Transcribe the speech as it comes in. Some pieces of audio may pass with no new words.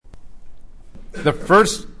The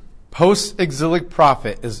first post-exilic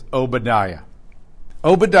prophet is Obadiah.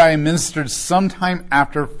 Obadiah ministered sometime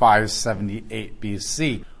after 578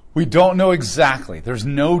 BC. We don't know exactly. There's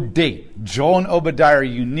no date. Joel and Obadiah are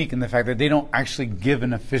unique in the fact that they don't actually give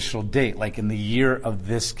an official date, like in the year of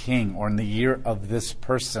this king, or in the year of this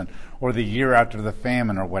person, or the year after the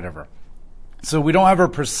famine, or whatever. So we don't have a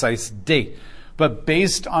precise date. But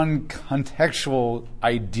based on contextual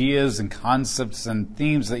ideas and concepts and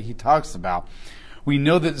themes that he talks about, we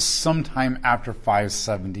know that it's sometime after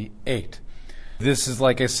 578. This is,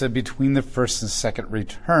 like I said, between the first and second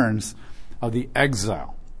returns of the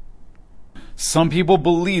exile. Some people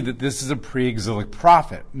believe that this is a pre-exilic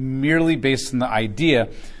prophet, merely based on the idea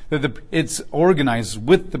that it's organized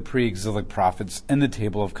with the pre-exilic prophets in the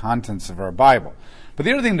table of contents of our Bible. But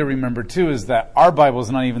the other thing to remember, too, is that our Bible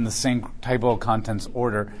is not even the same table of contents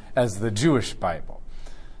order as the Jewish Bible.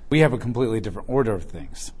 We have a completely different order of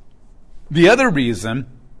things. The other reason,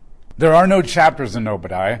 there are no chapters in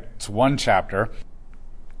Obadiah. It's one chapter.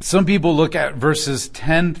 Some people look at verses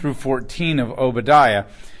 10 through 14 of Obadiah,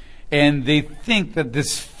 and they think that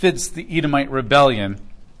this fits the Edomite rebellion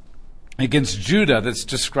against Judah that's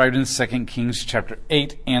described in 2 Kings chapter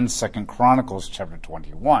 8 and 2 Chronicles chapter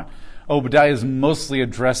 21. Obadiah is mostly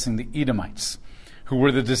addressing the Edomites, who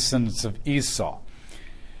were the descendants of Esau.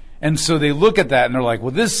 And so they look at that and they're like,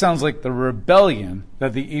 well, this sounds like the rebellion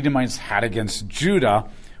that the Edomites had against Judah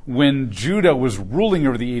when Judah was ruling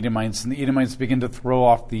over the Edomites and the Edomites began to throw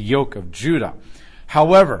off the yoke of Judah.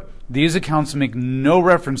 However, these accounts make no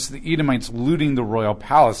reference to the Edomites looting the royal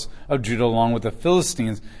palace of Judah along with the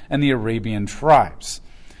Philistines and the Arabian tribes.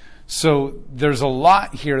 So there's a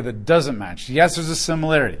lot here that doesn't match. Yes, there's a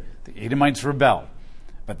similarity. The Edomites rebelled,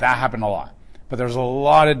 but that happened a lot. But there's a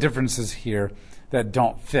lot of differences here that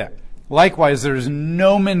don't fit. Likewise, there is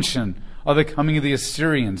no mention of the coming of the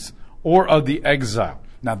Assyrians or of the exile.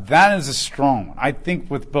 Now that is a strong one. I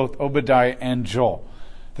think with both Obadiah and Joel,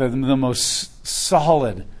 the most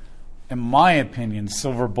solid, in my opinion,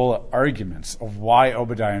 silver bullet arguments of why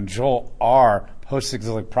Obadiah and Joel are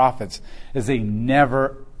post-exilic prophets is they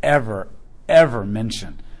never, ever, ever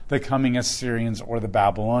mention the coming Assyrians or the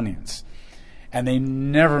Babylonians. And they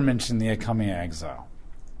never mention the coming exile.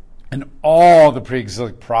 And all the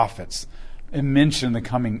pre-exilic prophets mention the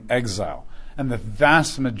coming exile. And the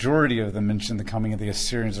vast majority of them mention the coming of the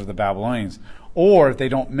Assyrians or the Babylonians. Or if they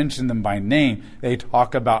don't mention them by name, they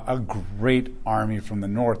talk about a great army from the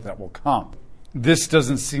north that will come. This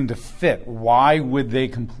doesn't seem to fit. Why would they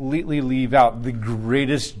completely leave out the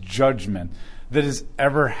greatest judgment that has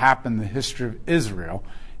ever happened in the history of Israel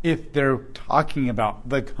if they're talking about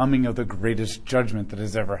the coming of the greatest judgment that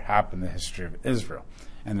has ever happened in the history of Israel?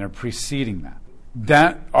 And they're preceding that.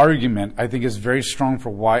 That argument, I think, is very strong for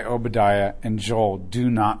why Obadiah and Joel do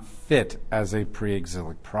not fit as a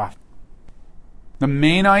pre-exilic prophet. The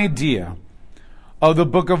main idea of the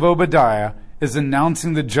book of Obadiah is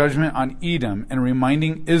announcing the judgment on Edom and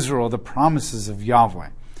reminding Israel the promises of Yahweh.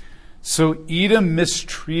 So Edom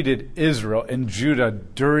mistreated Israel and Judah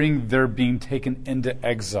during their being taken into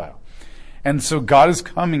exile. And so God is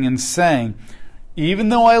coming and saying, even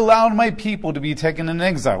though I allowed my people to be taken in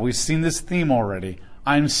exile, we've seen this theme already,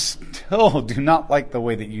 I still do not like the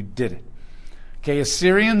way that you did it. Okay,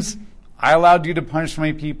 Assyrians, I allowed you to punish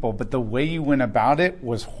my people, but the way you went about it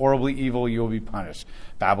was horribly evil. You will be punished.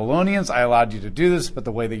 Babylonians, I allowed you to do this, but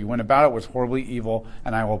the way that you went about it was horribly evil,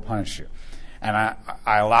 and I will punish you. And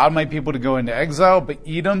I allowed my people to go into exile, but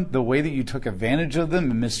Edom, the way that you took advantage of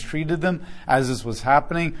them and mistreated them as this was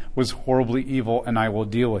happening was horribly evil, and I will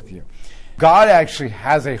deal with you. God actually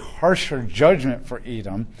has a harsher judgment for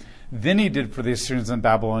Edom than he did for the Assyrians and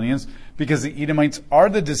Babylonians, because the Edomites are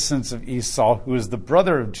the descendants of Esau, who is the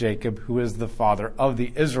brother of Jacob, who is the father of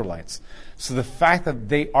the Israelites. So the fact that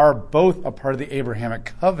they are both a part of the Abrahamic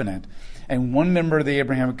covenant, and one member of the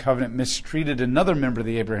Abrahamic covenant mistreated another member of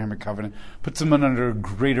the Abrahamic covenant, puts them under a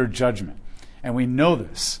greater judgment. And we know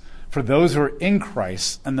this. For those who are in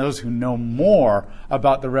Christ and those who know more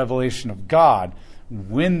about the revelation of God,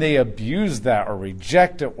 when they abuse that or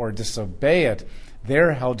reject it or disobey it,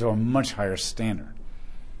 they're held to a much higher standard.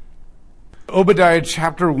 Obadiah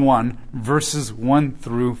chapter 1, verses 1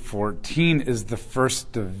 through 14 is the first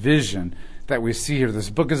division that we see here. This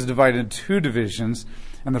book is divided into two divisions,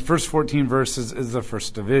 and the first 14 verses is the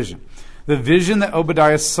first division. The vision that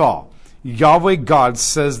Obadiah saw, Yahweh God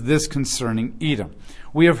says this concerning Edom.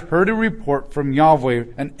 We have heard a report from Yahweh.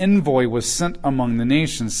 An envoy was sent among the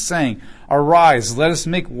nations, saying, Arise, let us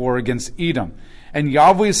make war against Edom. And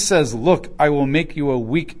Yahweh says, Look, I will make you a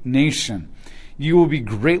weak nation. You will be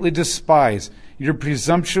greatly despised. Your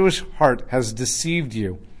presumptuous heart has deceived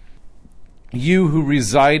you. You who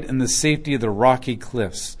reside in the safety of the rocky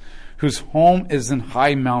cliffs, whose home is in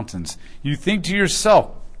high mountains, you think to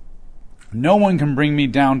yourself, no one can bring me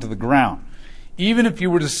down to the ground. Even if you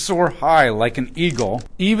were to soar high like an eagle,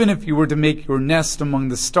 even if you were to make your nest among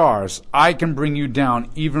the stars, I can bring you down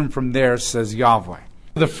even from there, says Yahweh.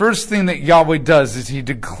 The first thing that Yahweh does is he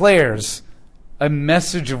declares a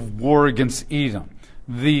message of war against Edom.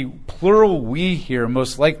 The plural we here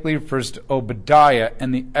most likely refers to Obadiah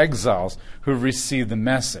and the exiles who received the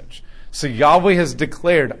message. So Yahweh has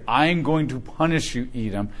declared, I am going to punish you,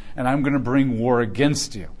 Edom, and I'm going to bring war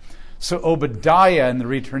against you. So Obadiah and the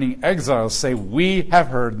returning exiles say, we have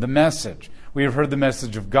heard the message. We have heard the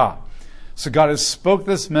message of God. So God has spoke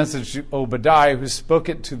this message to Obadiah, who spoke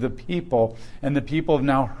it to the people, and the people have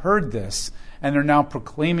now heard this, and they're now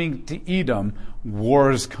proclaiming to Edom, war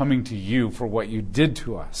is coming to you for what you did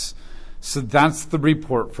to us. So that's the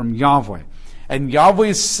report from Yahweh. And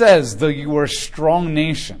Yahweh says, though you are a strong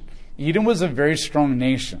nation, Edom was a very strong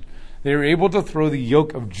nation. They were able to throw the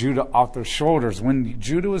yoke of Judah off their shoulders when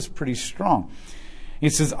Judah was pretty strong. He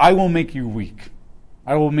says, I will make you weak.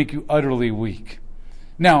 I will make you utterly weak.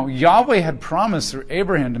 Now, Yahweh had promised through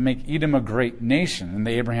Abraham to make Edom a great nation in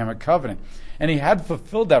the Abrahamic covenant. And he had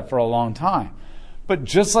fulfilled that for a long time. But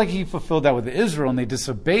just like he fulfilled that with Israel and they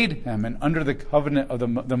disobeyed him, and under the covenant of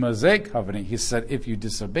the Mosaic covenant, he said, if you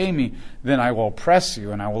disobey me, then I will oppress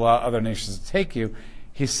you and I will allow other nations to take you.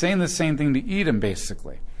 He's saying the same thing to Edom,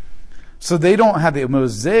 basically. So they don't have the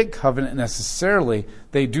Mosaic covenant necessarily.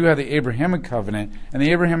 They do have the Abrahamic covenant, and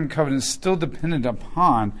the Abrahamic covenant is still dependent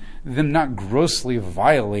upon them not grossly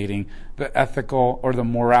violating the ethical or the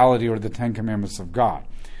morality or the Ten Commandments of God.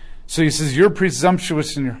 So he says, you're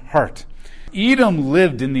presumptuous in your heart. Edom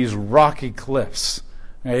lived in these rocky cliffs.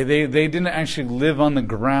 Okay? They didn't actually live on the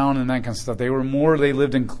ground and that kind of stuff. They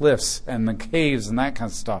lived in cliffs and the caves and that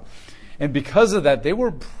kind of stuff. And because of that, they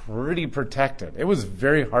were pretty protected. It was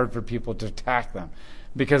very hard for people to attack them.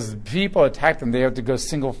 Because if people attack them, they have to go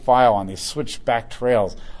single file on these switchback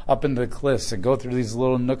trails up into the cliffs and go through these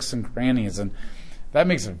little nooks and crannies. And that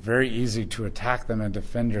makes it very easy to attack them and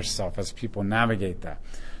defend yourself as people navigate that.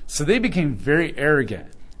 So they became very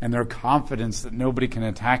arrogant in their confidence that nobody can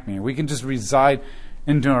attack me. We can just reside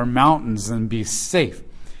into our mountains and be safe.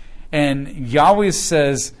 And Yahweh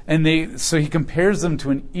says, so he compares them to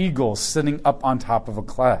an eagle sitting up on top of a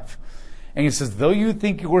cliff. And he says, though you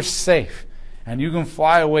think you are safe and you can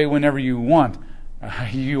fly away whenever you want,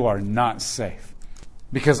 you are not safe.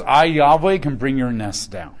 Because I, Yahweh, can bring your nest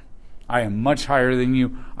down. I am much higher than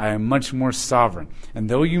you. I am much more sovereign. And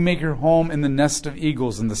though you make your home in the nest of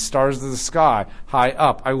eagles and the stars of the sky high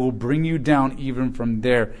up, I will bring you down even from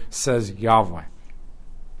there, says Yahweh.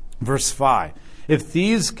 Verse 5. If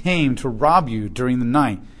thieves came to rob you during the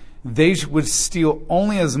night, they would steal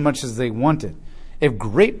only as much as they wanted. If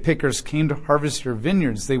grape pickers came to harvest your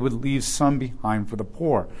vineyards, they would leave some behind for the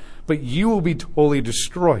poor. But you will be totally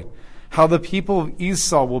destroyed. How the people of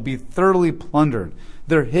Esau will be thoroughly plundered.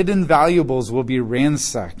 Their hidden valuables will be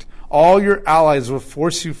ransacked. All your allies will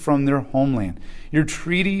force you from their homeland. Your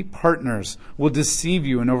treaty partners will deceive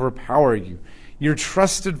you and overpower you. Your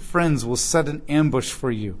trusted friends will set an ambush for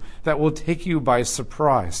you that will take you by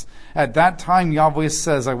surprise. At that time, Yahweh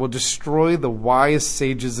says, I will destroy the wise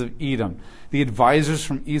sages of Edom, the advisors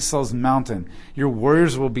from Esau's mountain. Your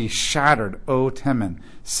warriors will be shattered, O Teman,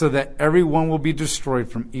 so that everyone will be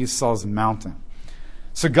destroyed from Esau's mountain.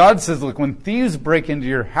 So God says, look, when thieves break into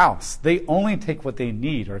your house, they only take what they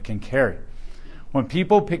need or can carry. When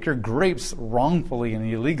people pick your grapes wrongfully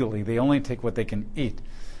and illegally, they only take what they can eat.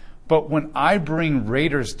 But when I bring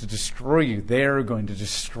raiders to destroy you, they are going to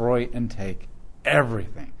destroy and take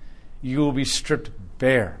everything. You will be stripped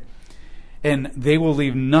bare. And they will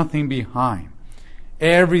leave nothing behind.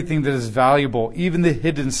 Everything that is valuable, even the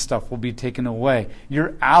hidden stuff, will be taken away.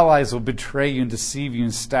 Your allies will betray you and deceive you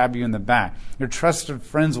and stab you in the back. Your trusted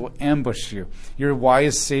friends will ambush you. Your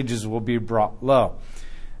wise sages will be brought low.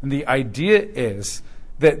 And the idea is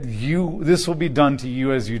that this will be done to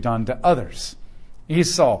you as you've done to others.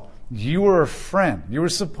 Esau, you were a friend. You were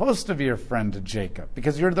supposed to be a friend to Jacob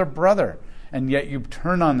because you're their brother. And yet you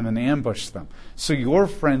turn on them and ambush them. So your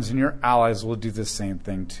friends and your allies will do the same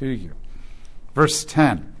thing to you. Verse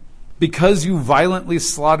 10. Because you violently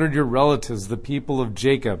slaughtered your relatives, the people of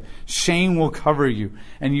Jacob, shame will cover you,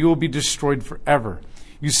 and you will be destroyed forever.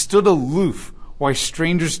 You stood aloof while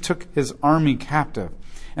strangers took his army captive,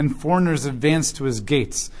 and foreigners advanced to his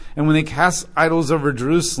gates. And when they cast idols over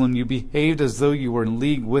Jerusalem, you behaved as though you were in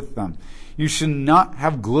league with them. You should not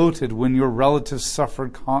have gloated when your relatives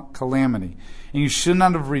suffered calamity, And you should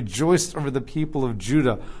not have rejoiced over the people of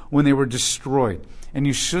Judah when they were destroyed. And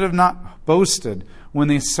you should have not boasted when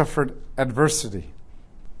they suffered adversity.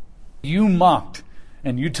 You mocked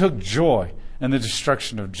and you took joy in the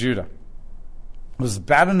destruction of Judah. It was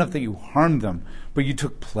bad enough that you harmed them, but you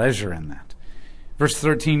took pleasure in that. Verse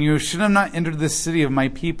 13, you should have not entered the city of my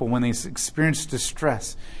people when they experienced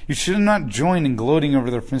distress. You should have not joined in gloating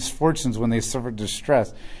over their misfortunes when they suffered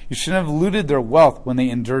distress. You should have looted their wealth when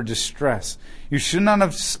they endured distress. You should not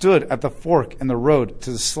have stood at the fork in the road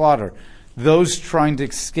to slaughter those trying to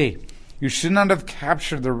escape. You should not have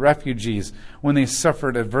captured the refugees when they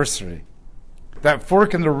suffered adversity. That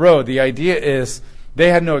fork in the road, the idea is they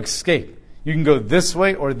had no escape. You can go this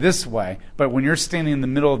way or this way, but when you're standing in the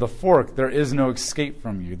middle of the fork, there is no escape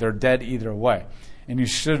from you. They're dead either way. And you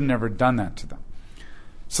should have never done that to them.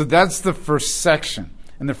 So that's the first section.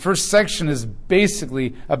 And the first section is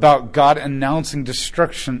basically about God announcing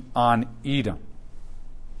destruction on Edom.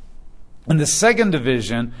 In the second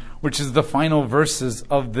division, which is the final verses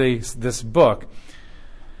of this book,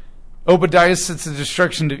 Obadiah sets the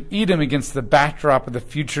destruction of Edom against the backdrop of the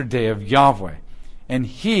future day of Yahweh. And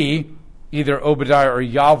he, either Obadiah or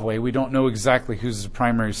Yahweh, we don't know exactly who's the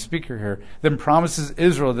primary speaker here, then promises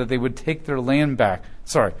Israel that they would take their land back.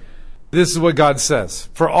 This is what God says.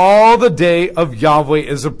 For all the day of Yahweh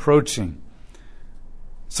is approaching.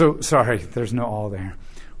 There's no all there.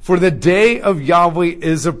 For the day of Yahweh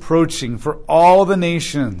is approaching for all the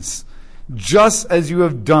nations, just as you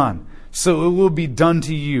have done, so it will be done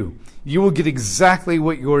to you. You will get exactly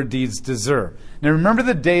what your deeds deserve. Now remember,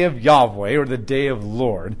 the day of Yahweh, or the day of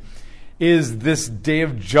Lord, is this day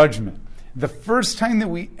of judgment. The first time that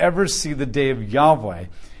we ever see the day of Yahweh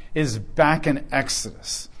is back in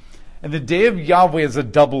Exodus. And the day of Yahweh is a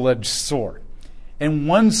double-edged sword. In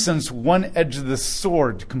one sense, one edge of the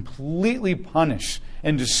sword completely punished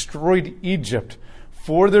and destroyed Egypt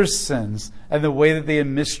for their sins and the way that they had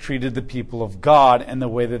mistreated the people of God and the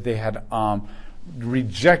way that they had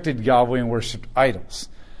rejected Yahweh and worshipped idols.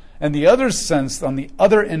 And the other sense, on the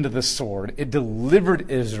other end of the sword, it delivered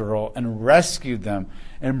Israel and rescued them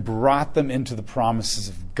and brought them into the promises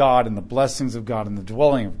of God and the blessings of God and the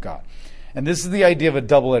dwelling of God. And this is the idea of a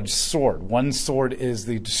double-edged sword. One sword is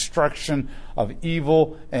the destruction of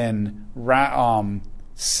evil and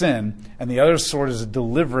sin, and the other sword is a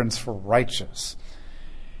deliverance for righteous.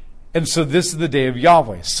 And so this is the day of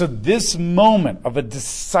Yahweh. So this moment of a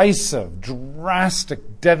decisive,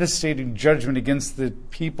 drastic, devastating judgment against the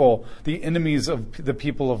people, the enemies of the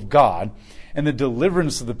people of God, and the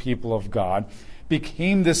deliverance of the people of God,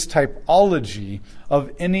 became this typology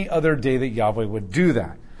of any other day that Yahweh would do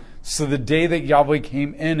that. So the day that Yahweh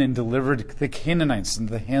came in and delivered the Canaanites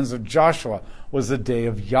into the hands of Joshua was the day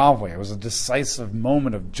of Yahweh. It was a decisive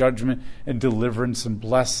moment of judgment and deliverance and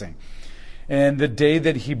blessing. And the day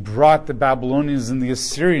that he brought the Babylonians and the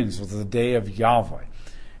Assyrians was the day of Yahweh.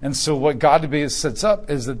 And so what God sets up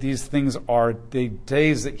is that these things are the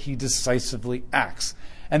days that he decisively acts.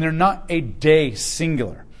 And they're not a day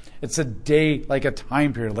singular. It's a day like a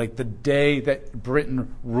time period, like the day that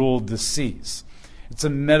Britain ruled the seas. It's a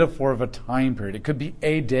metaphor of a time period. It could be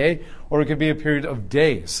a day, or it could be a period of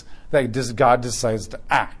days that God decides to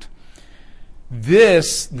act.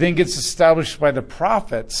 This then gets established by the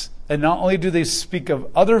prophets, and not only do they speak of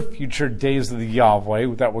other future days of the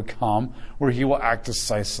Yahweh that would come, where he will act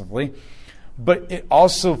decisively, but it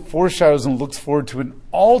also foreshadows and looks forward to an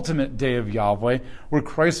ultimate day of Yahweh, where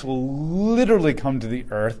Christ will literally come to the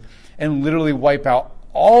earth and literally wipe out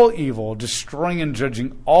all evil, destroying and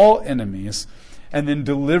judging all enemies, and then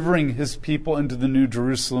delivering his people into the new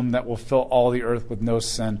Jerusalem that will fill all the earth with no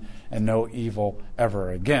sin and no evil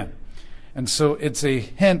ever again. And so it's a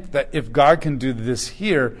hint that if God can do this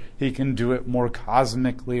here, he can do it more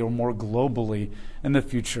cosmically or more globally in the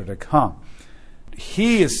future to come.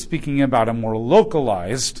 He is speaking about a more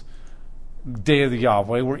localized day of the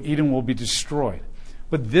Yahweh where Edom will be destroyed.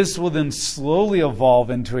 But this will then slowly evolve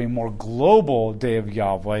into a more global day of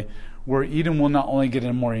Yahweh where Edom will not only get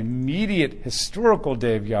a more immediate historical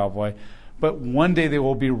day of Yahweh, but one day they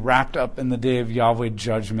will be wrapped up in the day of Yahweh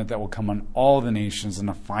judgment that will come on all the nations in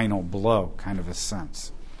a final blow, kind of a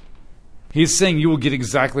sense. He's saying you will get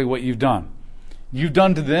exactly what you've done. You've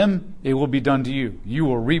done to them, it will be done to you. You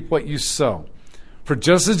will reap what you sow. For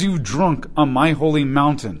just as you've drunk on my holy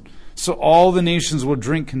mountain, so all the nations will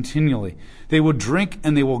drink continually. They will drink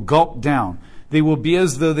and they will gulp down. They will be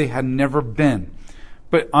as though they had never been.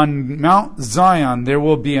 But on Mount Zion there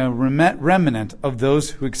will be a remnant of those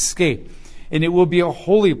who escape, and it will be a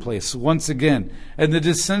holy place once again. And the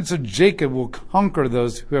descendants of Jacob will conquer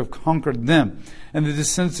those who have conquered them. And the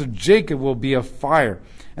descendants of Jacob will be a fire,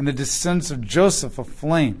 and the descendants of Joseph a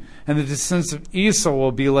flame, and the descendants of Esau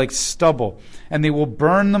will be like stubble, and they will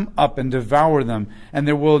burn them up and devour them, and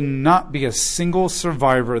there will not be a single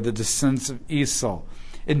survivor of the descendants of Esau.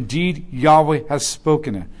 Indeed, Yahweh has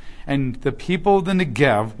spoken it. And the people of the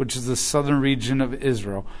Negev, which is the southern region of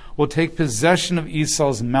Israel, will take possession of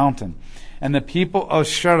Esau's mountain. And the people of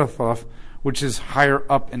Sherethoth, which is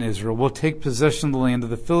higher up in Israel, will take possession of the land of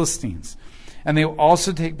the Philistines. And they will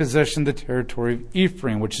also take possession of the territory of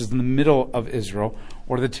Ephraim, which is in the middle of Israel,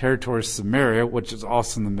 or the territory of Samaria, which is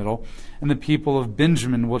also in the middle. And the people of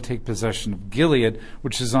Benjamin will take possession of Gilead,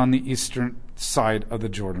 which is on the eastern side of the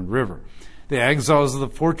Jordan River. The exiles of the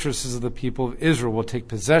fortresses of the people of Israel will take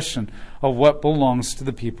possession of what belongs to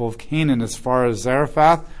the people of Canaan as far as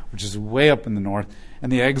Zarephath, which is way up in the north,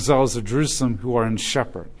 and the exiles of Jerusalem who are in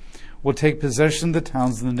Shepherd will take possession of the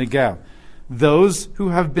towns in the Negev. Those who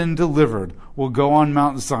have been delivered will go on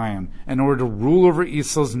Mount Zion in order to rule over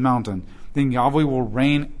Esau's mountain. Then Yahweh will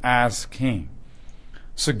reign as king.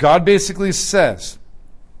 So God basically says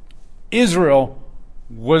Israel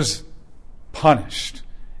was punished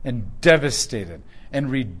and devastated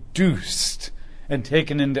and reduced and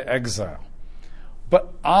taken into exile.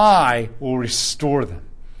 But I will restore them,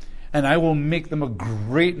 and I will make them a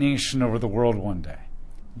great nation over the world one day.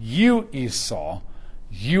 You, Esau,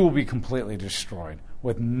 you will be completely destroyed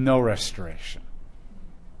with no restoration.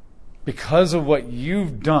 Because of what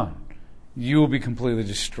you've done, you will be completely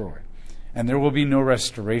destroyed, and there will be no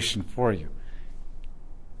restoration for you.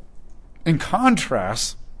 In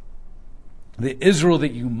contrast, the Israel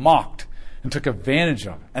that you mocked and took advantage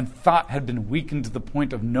of and thought had been weakened to the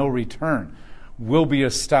point of no return will be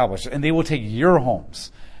established. And they will take your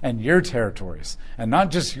homes and your territories. And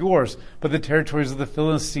not just yours, but the territories of the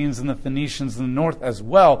Philistines and the Phoenicians in the north as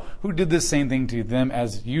well, who did the same thing to them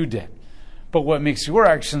as you did. But what makes your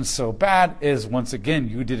actions so bad is, once again,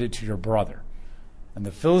 you did it to your brother. And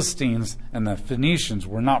the Philistines and the Phoenicians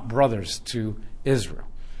were not brothers to Israel.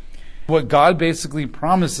 What God basically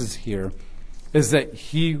promises here is that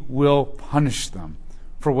he will punish them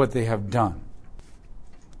for what they have done.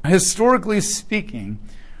 Historically speaking,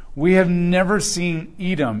 we have never seen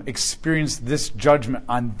Edom experience this judgment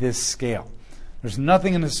on this scale. There's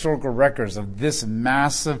nothing in historical records of this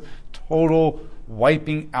massive, total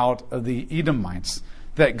wiping out of the Edomites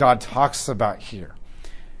that God talks about here.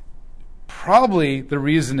 Probably the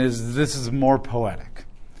reason is this is more poetic.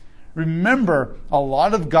 Remember, a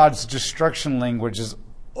lot of God's destruction language is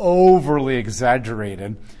overly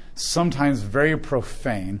exaggerated, sometimes very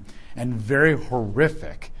profane and very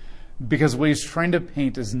horrific, because what he's trying to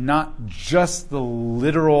paint is not just the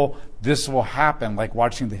literal this will happen, like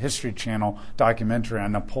watching the History Channel documentary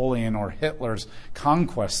on Napoleon or Hitler's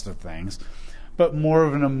conquest of things, but more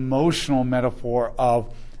of an emotional metaphor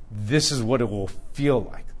of this is what it will feel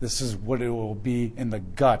like. This is what it will be in the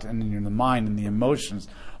gut and in the mind and the emotions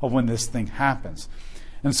of when this thing happens.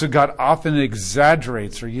 And so God often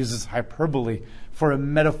exaggerates or uses hyperbole for a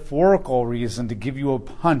metaphorical reason to give you a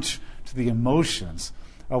punch to the emotions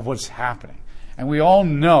of what's happening. And we all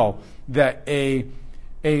know that a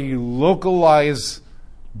localized,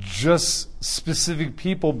 just specific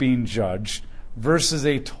people being judged versus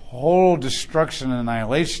a total destruction and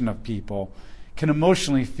annihilation of people can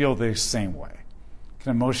emotionally feel the same way.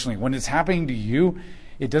 When it's happening to you,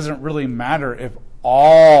 it doesn't really matter if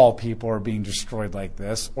all people are being destroyed like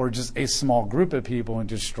this, or just a small group of people are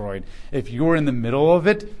destroyed. If you're in the middle of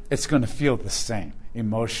it, it's going to feel the same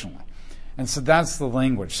emotionally. And so that's the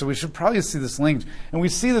language. So we should probably see this language. And we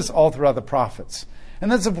see this all throughout the prophets.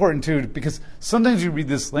 And that's important too, because sometimes you read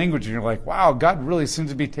this language and you're like, wow, God really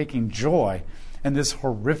seems to be taking joy in this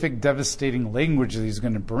horrific, devastating language that he's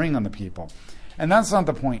going to bring on the people. And that's not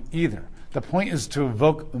the point either. The point is to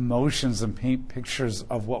evoke emotions and paint pictures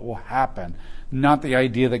of what will happen, not the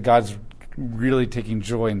idea that God's really taking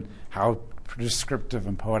joy in how descriptive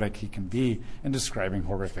and poetic he can be in describing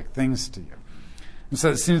horrific things to you. And so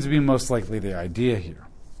it seems to be most likely the idea here.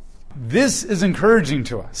 This is encouraging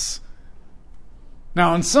to us.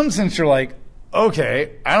 Now, in some sense, you're like,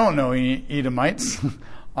 okay, I don't know any Edomites.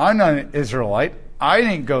 I'm not an Israelite. I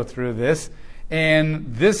didn't go through this.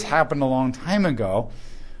 And this happened a long time ago.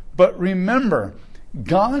 But remember,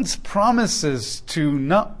 God's promises to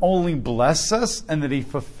not only bless us and that he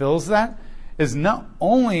fulfills that is not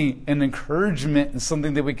only an encouragement and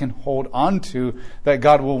something that we can hold on to, that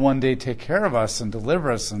God will one day take care of us and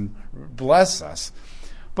deliver us and bless us,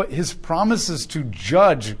 but his promises to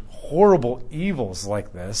judge horrible evils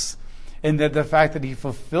like this, and that the fact that he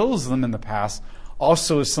fulfills them in the past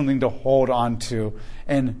also is something to hold on to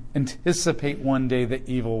and anticipate one day that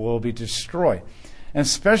evil will be destroyed. And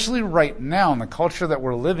especially right now in the culture that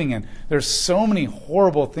we're living in, there's so many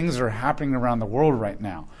horrible things that are happening around the world right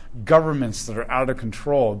now. Governments that are out of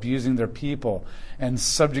control, abusing their people and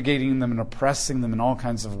subjugating them and oppressing them in all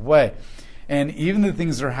kinds of ways. And even the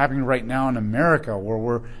things that are happening right now in America,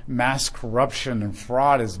 where mass corruption and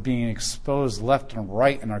fraud is being exposed left and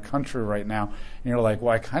right in our country right now. And you're like,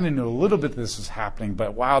 well, I kind of knew a little bit this was happening,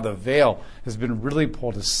 but wow, the veil has been really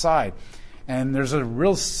pulled aside. And there's a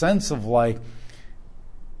real sense of like,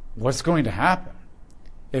 what's going to happen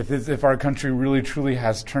if our country really truly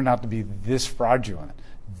has turned out to be this fraudulent,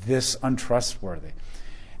 this untrustworthy?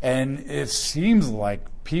 And it seems like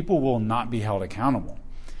people will not be held accountable.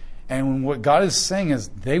 And what God is saying is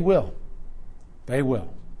they will. They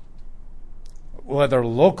will. Whether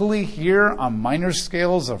locally here on minor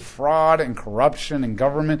scales of fraud and corruption in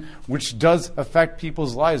government, which does affect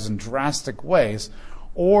people's lives in drastic ways,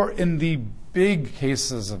 or in the big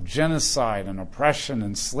cases of genocide and oppression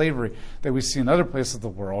and slavery that we see in other places of the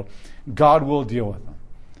world, God will deal with them.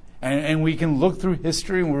 And we can look through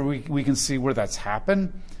history where we can see where that's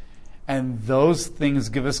happened, and those things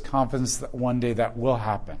give us confidence that one day that will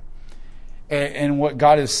happen. And what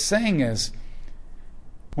God is saying is,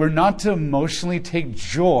 we're not to emotionally take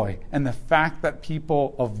joy in the fact that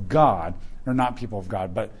people of God, or not people of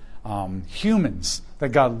God, but humans that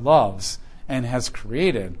God loves and has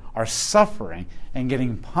created are suffering and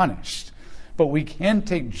getting punished. But we can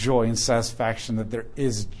take joy and satisfaction that there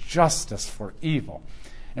is justice for evil.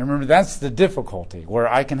 And remember, that's the difficulty, where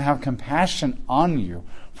I can have compassion on you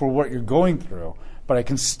for what you're going through, but I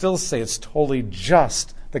can still say it's totally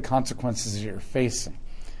just the consequences you're facing.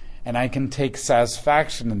 And I can take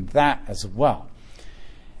satisfaction in that as well.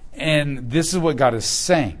 And this is what God is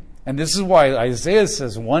saying. And this is why Isaiah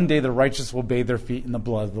says, one day the righteous will bathe their feet in the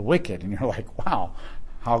blood of the wicked. And you're like, wow,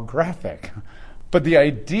 how graphic. But the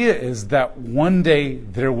idea is that one day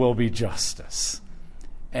there will be justice.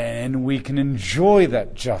 And we can enjoy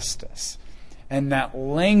that justice. And that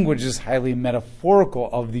language is highly metaphorical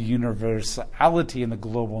of the universality and the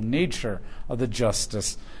global nature of the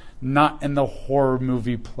justice, not in the horror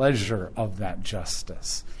movie pleasure of that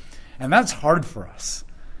justice. And that's hard for us.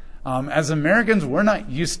 As Americans, we're not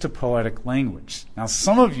used to poetic language. Now,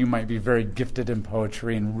 some of you might be very gifted in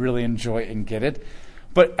poetry and really enjoy it and get it.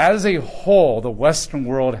 But as a whole, the Western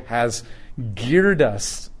world has geared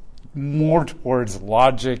us more towards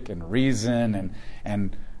logic and reason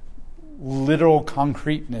and literal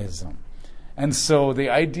concretism. And so the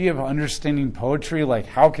idea of understanding poetry, like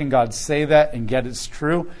how can God say that and yet it's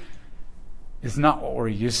true, is not what we're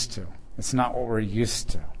used to. It's not what we're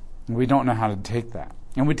used to. And we don't know how to take that.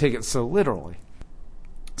 And we take it so literally.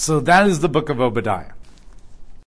 So that is the book of Obadiah.